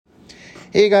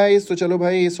Hey guys, तो चलो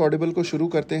भाई इस ऑडिबल को शुरू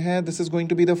करते हैं। This is going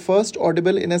to be the first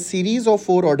Audible in a series of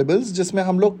 4 ऑडिबल्स जिसमें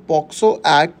हम लोग पॉक्सो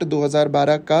एक्ट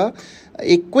 2012 का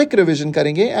एक क्विक रिवीजन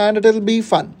करेंगे and it will be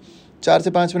fun. 4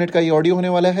 से 5 मिनट का ये ऑडियो होने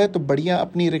वाला है, तो बढ़िया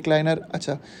अपनी रिक्लाइनर,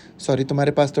 अच्छा सॉरी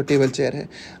तुम्हारे पास तो टेबल चेयर है,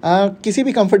 किसी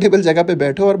भी कंफर्टेबल जगह पे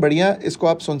बैठो और बढ़िया इसको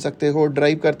आप सुन सकते हो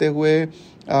ड्राइव करते हुए,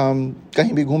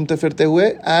 कहीं भी घूमते फिरते हुए,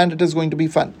 and it is going to be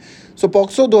fun. So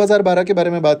POCSO 2012 के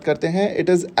बारे में बात करते हैं। It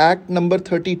is act number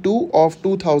 32 of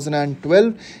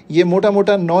 2012। ये मोटा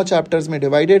मोटा 9 चैप्टर्स में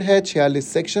डिवाइडेड है,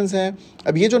 46 सेक्शंस हैं।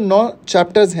 अब ये जो 9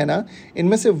 चैप्टर्स हैं ना,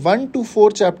 इनमें से 1 to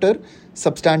 4 चैप्टर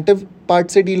सब्सटैंटिव पार्ट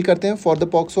से डील करते हैं for the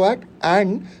POCSO act,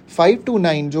 and 5 to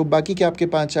 9 जो बाकी के आपके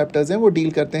 5 चैप्टर्स हैं वो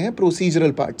डील करते हैं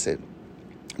प्रोसीजरल पार्ट से।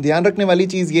 ध्यान रखने वाली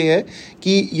चीज़ ये है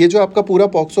कि ये जो आपका पूरा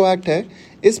पॉक्सो एक्ट है,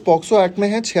 इस पॉक्सो एक्ट में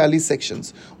है 46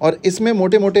 सेक्शंस और इसमें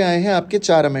मोटे मोटे आए हैं आपके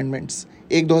 4 अमेंडमेंट्स।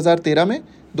 एक 2013 में,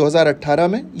 2018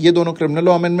 में, ये दोनों क्रिमिनल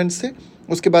लॉ अमेंडमेंट्स थे।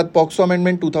 उसके बाद पॉक्सो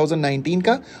अमेंडमेंट 2019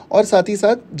 का, और साथ ही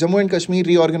साथ Jammu and Kashmir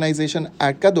reorganisation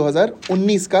act का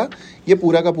 2019 का ये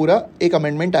पूरा का पूरा एक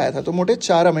अमेंडमेंट आया था। तो मोटे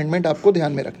 4 अमेंडमेंट आपको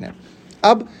ध्यान में रखने हैं।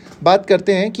 अब बात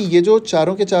करते हैं कि ये जो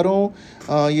चारों के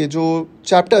चारों ये जो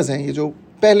चैप्टर्स हैं, ये जो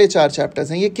पहले 4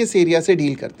 चैप्टर्स हैं, ये किस एरिया से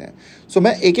डील करते हैं। सो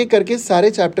मैं एक एक करके सारे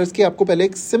चैप्टर्स की आपको पहले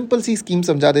एक सिंपल सी स्कीम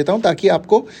समझा देता हूँ ताकि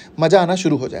आपको मज़ा आना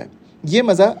शुरू हो जाए। ये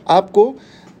मज़ा आपको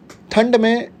ठंड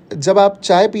में जब आप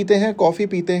चाय पीते हैं, कॉफ़ी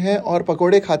पीते हैं और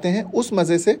पकोड़े खाते हैं, उस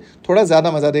मज़े से थोड़ा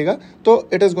ज़्यादा मज़ा देगा। तो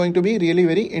it is going to be really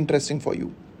very interesting for you.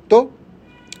 तो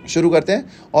शुरू करते हैं।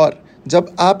 और जब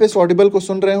आप इस ऑडिबल को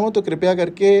सुन रहे हो तो कृपया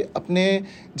करके अपने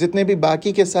जितने भी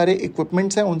बाकी के सारे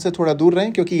इक्विपमेंट्स हैं उनसे थोड़ा दूर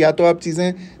रहें, क्योंकि या तो आप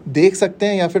चीज़ें देख सकते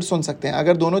हैं या फिर सुन सकते हैं।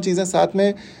 अगर दोनों चीज़ें साथ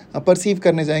में परसीव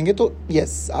करने जाएंगे तो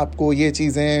यस, आपको ये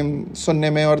चीज़ें सुनने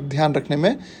में और ध्यान रखने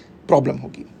में प्रॉब्लम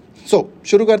होगी।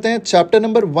 शुरू करते हैं। चैप्टर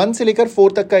नंबर 1 से लेकर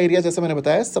 4 तक का एरिया, जैसे मैंने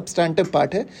बताया, सब्सटैंटिव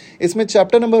पार्ट है। इसमें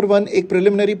चैप्टर नंबर 1 एक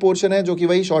प्रिलिमिनरी पोर्शन है जो कि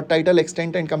वही short title,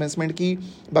 extent and commencement की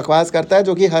बकवास करता है,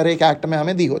 जो कि हर एक एक्ट में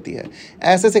हमें दी होती है।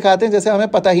 ऐसे सिखाते हैं जैसे हमें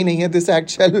पता ही नहीं है। This act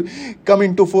shall come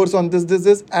into force on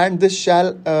this and this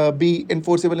shall be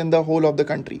enforceable in the whole of the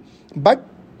country. But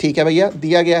ठीक है भैया,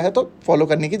 दिया गया है तो फॉलो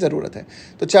करने की ज़रूरत है।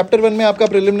 तो चैप्टर 1 में आपका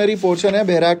प्रिलिमिनरी पोर्शन है।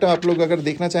 बहर एक्ट आप लोग अगर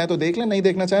देखना चाहें तो देख लें, नहीं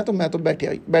देखना चाहें तो मैं तो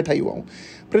बैठा ही हुआ हूँ।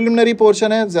 प्रिलिमिनरी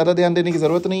पोर्शन है, ज़्यादा ध्यान देने की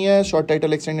ज़रूरत नहीं है। Short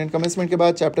title, extend and commencement के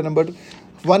बाद चैप्टर नंबर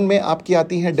 1 में आपकी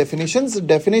आती हैं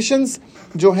डेफिनेशंस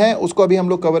जो हैं उसको अभी हम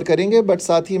लोग कवर करेंगे, बट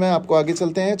साथ ही में आपको आगे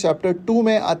चलते हैं। चैप्टर 2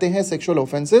 में आते हैं सेक्सुअल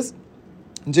ऑफेंसेस,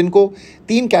 जिनको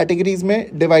 3 कैटेगरीज में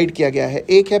डिवाइड किया गया है।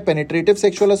 एक है पेनिट्रेटिव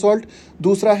सेक्सुअल असॉल्ट,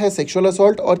 दूसरा है सेक्सुअल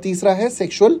असॉल्ट और तीसरा है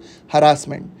सेक्सुअल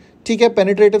हरासमेंट। ठीक है,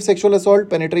 पेनिट्रेटिव सेक्सुअल असॉल्ट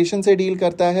पेनिट्रेशन से डील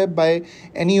करता है by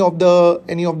any of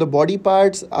the body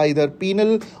parts, either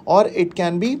penile और it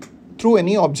can be through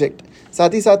any object. साथ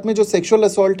ही साथ में जो सेक्सुअल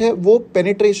असॉल्ट है वो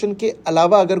पेनिट्रेशन के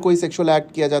अलावा अगर कोई सेक्सुअल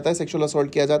एक्ट किया जाता है, सेक्सुअल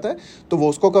असॉल्ट किया जाता है, तो वो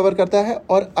उसको कवर करता है।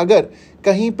 और अगर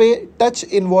कहीं पे टच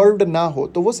इन्वॉल्व्ड ना हो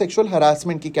तो वो सेक्सुअल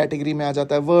हरासमेंट की कैटेगरी में आ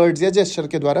जाता है, वर्ड्स या जेस्चर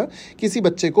के द्वारा किसी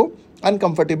बच्चे को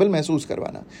अनकंफर्टेबल महसूस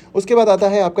करवाना। उसके बाद आता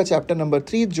है आपका चैप्टर नंबर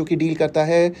 3 जो कि डील करता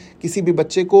है किसी भी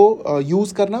बच्चे को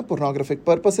यूज़ करना पोर्नोग्राफिक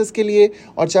पर्पसेस के लिए।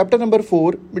 और चैप्टर नंबर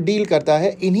 4 डील करता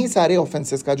है इन्हीं सारे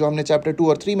ऑफेंसेस का जो हमने चैप्टर 2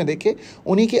 और 3 में देखे,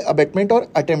 उन्हीं के अबेटमेंट और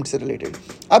अटेम्प्ट से रिलेटेड।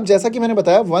 अब जैसा कि मैंने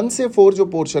बताया 1 से 4 जो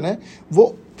पोर्शन है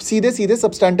वो सीधे सीधे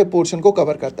सब्सटैंटिव पोर्शन को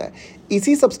कवर करता है।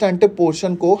 इसी सब्सटैंटिव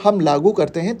पोर्शन को हम लागू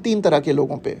करते हैं 3 तरह के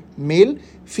लोगों पे, mail,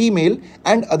 female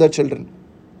and other children.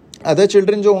 Other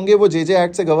children जो होंगे वो जे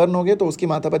एक्ट से गवर्न होंगे, तो उसकी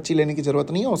माथा पच्ची लेने की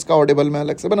जरूरत नहीं है, उसका ऑडिबल मैं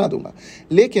अलग से बना दूंगा।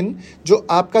 लेकिन जो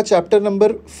आपका चैप्टर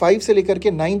नंबर 5 से लेकर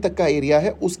के 9 तक का एरिया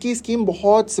है, उसकी स्कीम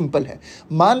बहुत सिंपल है।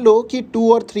 मान लो कि 2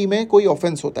 और 3 में कोई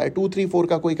ऑफेंस होता है, 2, 3, 4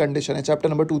 का कोई कंडीशन है चैप्टर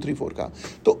नंबर 2, 3, 4 का,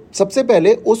 तो सबसे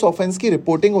पहले उस ऑफेंस की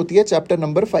रिपोर्टिंग होती है चैप्टर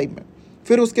नंबर 5 में।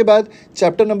 फिर उसके बाद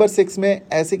चैप्टर नंबर 6 में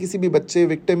ऐसे किसी भी बच्चे,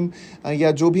 विक्टिम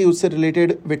या जो भी उससे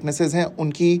रिलेटेड विटनेसेस हैं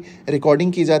उनकी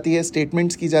रिकॉर्डिंग की जाती है,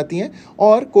 स्टेटमेंट्स की जाती हैं,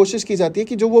 और कोशिश की जाती है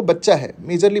कि जो वो बच्चा है,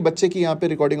 मेजरली बच्चे की यहाँ पे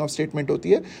रिकॉर्डिंग ऑफ स्टेटमेंट होती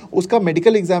है, उसका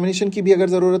मेडिकल एग्जामिनेशन की भी अगर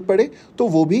ज़रूरत पड़े तो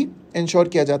वो भी इंश्योर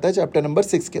किया जाता है चैप्टर नंबर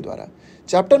 6 के द्वारा।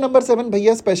 चैप्टर नंबर 7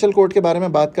 भैया स्पेशल कोर्ट के बारे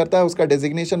में बात करता है, उसका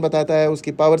डेजिग्नेशन बताता है,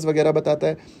 उसकी पावर्स वगैरह बताता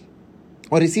है,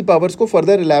 और इसी पावर्स को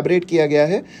फर्दर इलैबोरेट किया गया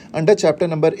है अंडर चैप्टर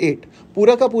नंबर 8।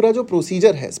 पूरा का पूरा जो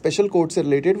प्रोसीजर है स्पेशल कोर्ट से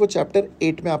रिलेटेड वो चैप्टर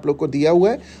 8 में आप लोग को दिया हुआ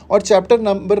है। और चैप्टर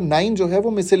नंबर 9 जो है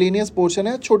वो मिसलेनियस पोर्शन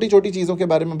है, छोटी छोटी चीज़ों के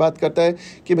बारे में बात करता है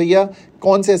कि भैया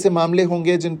कौन से ऐसे मामले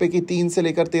होंगे जिन पे कि 3 से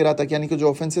लेकर 13 तक, यानी कि जो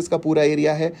ऑफेंसेस का पूरा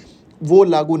एरिया है वो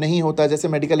लागू नहीं होता। जैसे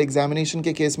मेडिकल एग्जामिनेशन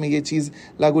के केस में ये चीज़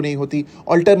लागू नहीं होती।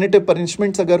 ऑल्टरनेटिव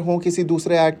पनिशमेंट्स अगर हों किसी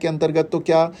दूसरे एक्ट के अंतर्गत तो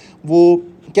क्या वो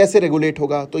कैसे रेगुलेट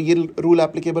होगा, तो ये रूल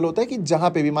एप्लीकेबल होता है कि जहाँ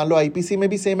पे भी, मान लो आईपीसी में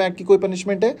भी सेम एक्ट की कोई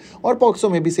पनिशमेंट है और पॉक्सो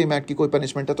में भी सेम एक्ट की कोई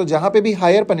पनिशमेंट है, तो जहाँ पे भी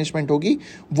हायर पनिशमेंट होगी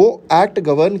वो एक्ट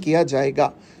गवर्न किया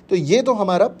जाएगा। तो ये तो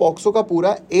हमारा पॉक्सो का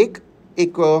पूरा एक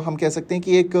हम कह सकते हैं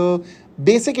कि एक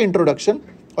बेसिक इंट्रोडक्शन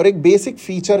और एक बेसिक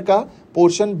फीचर का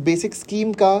पोर्शन, बेसिक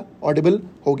स्कीम का ऑडिबल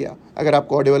हो गया। अगर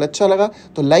आपको ऑडिबल अच्छा लगा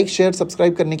तो लाइक, शेयर,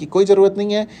 सब्सक्राइब करने की कोई ज़रूरत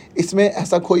नहीं है, इसमें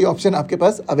ऐसा कोई ऑप्शन आपके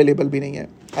पास अवेलेबल भी नहीं है।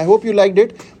 I hope you liked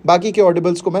it. बाकी के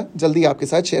ऑडिबल्स को मैं जल्दी आपके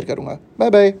साथ शेयर करूंगा। Bye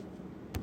bye.